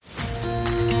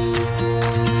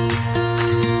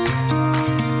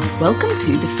Welcome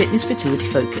to the Fitness Fertility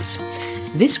Focus.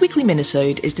 This weekly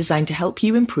minisode is designed to help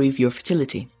you improve your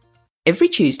fertility. Every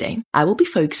Tuesday, I will be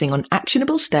focusing on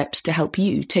actionable steps to help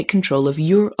you take control of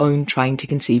your own trying to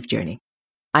conceive journey.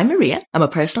 I'm Maria. I'm a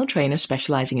personal trainer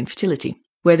specializing in fertility.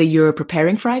 Whether you're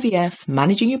preparing for IVF,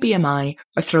 managing your BMI,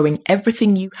 or throwing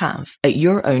everything you have at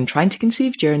your own trying to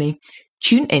conceive journey,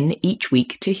 tune in each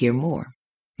week to hear more.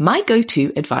 My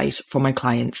go-to advice for my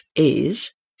clients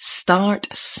is start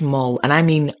small, and I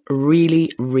mean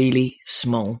really, really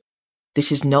small.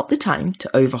 This is not the time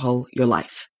to overhaul your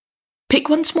life. Pick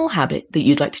one small habit that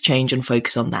you'd like to change and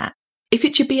focus on that. If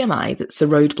it's your BMI that's the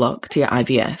roadblock to your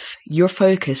IVF, your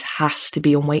focus has to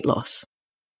be on weight loss.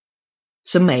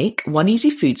 So make one easy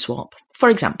food swap,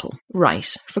 for example,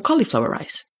 rice for cauliflower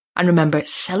rice. And remember,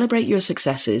 celebrate your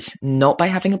successes not by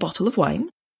having a bottle of wine,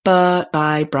 but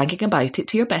by bragging about it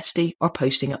to your bestie or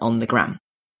posting it on the gram.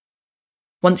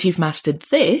 Once you've mastered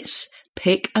this,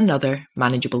 pick another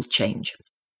manageable change.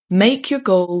 Make your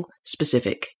goal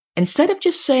specific. Instead of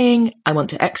just saying, I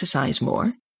want to exercise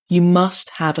more, you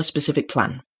must have a specific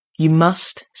plan. You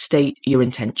must state your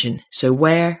intention. So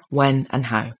where, when, and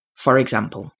how. For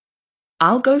example,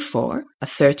 I'll go for a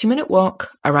 30-minute walk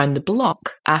around the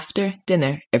block after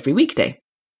dinner every weekday.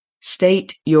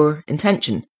 State your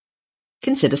intention.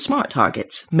 Consider SMART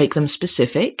targets. Make them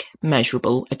specific,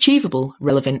 measurable, achievable,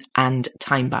 relevant, and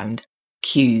time-bound.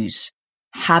 Cues.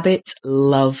 Habits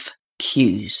love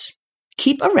cues.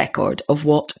 Keep a record of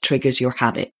what triggers your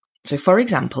habit. So, for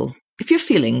example, if you're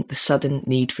feeling the sudden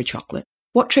need for chocolate,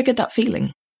 what triggered that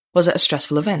feeling? Was it a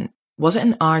stressful event? Was it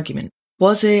an argument?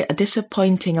 Was it a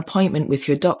disappointing appointment with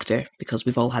your doctor? Because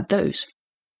we've all had those.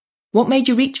 What made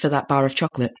you reach for that bar of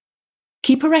chocolate?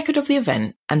 Keep a record of the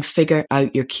event and figure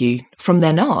out your cue. From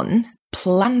then on,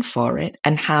 plan for it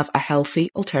and have a healthy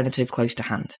alternative close to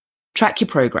hand. Track your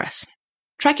progress.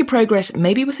 Track your progress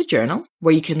maybe with a journal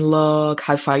where you can log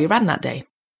how far you ran that day.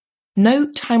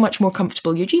 Note how much more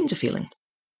comfortable your jeans are feeling.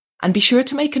 And be sure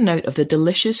to make a note of the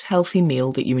delicious, healthy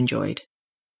meal that you enjoyed.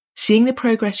 Seeing the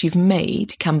progress you've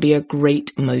made can be a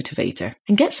great motivator.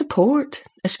 And get support,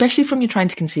 especially from your trying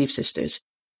to conceive sisters.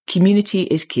 Community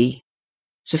is key.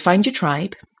 So find your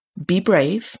tribe, be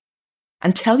brave,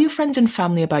 and tell your friends and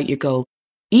family about your goal.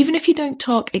 Even if you don't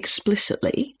talk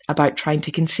explicitly about trying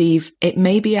to conceive, it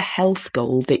may be a health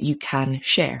goal that you can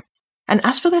share. And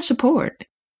ask for their support.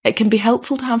 It can be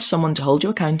helpful to have someone to hold you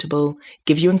accountable,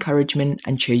 give you encouragement,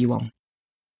 and cheer you on.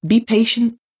 Be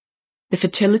patient. The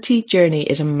fertility journey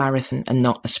is a marathon and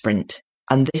not a sprint,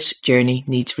 and this journey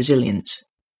needs resilience.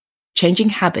 Changing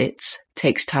habits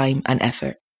takes time and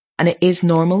effort, and it is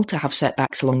normal to have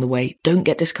setbacks along the way. Don't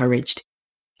get discouraged.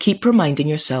 Keep reminding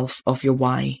yourself of your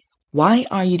why. Why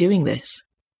are you doing this?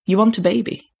 You want a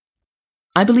baby.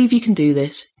 I believe you can do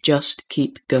this. Just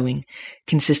keep going.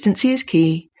 Consistency is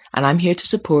key, and I'm here to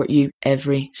support you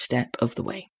every step of the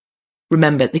way.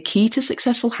 Remember, the key to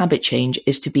successful habit change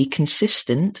is to be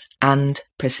consistent and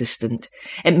persistent.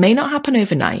 It may not happen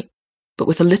overnight, but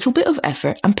with a little bit of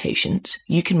effort and patience,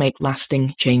 you can make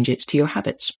lasting changes to your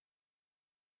habits.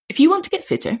 If you want to get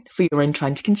fitter for your own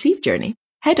trying to conceive journey,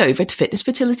 head over to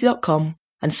fitnessfertility.com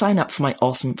and sign up for my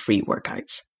awesome free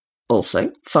workouts.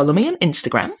 Also, follow me on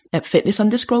Instagram at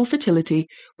fitness_fertility,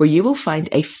 where you will find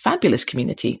a fabulous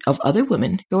community of other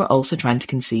women who are also trying to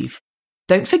conceive.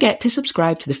 Don't forget to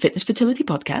subscribe to the Fitness Fertility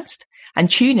podcast and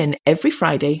tune in every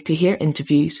Friday to hear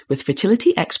interviews with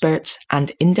fertility experts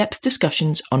and in-depth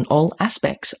discussions on all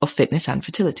aspects of fitness and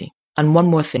fertility. And one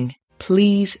more thing,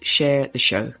 please share the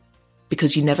show,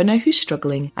 because you never know who's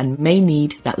struggling and may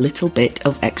need that little bit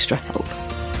of extra help.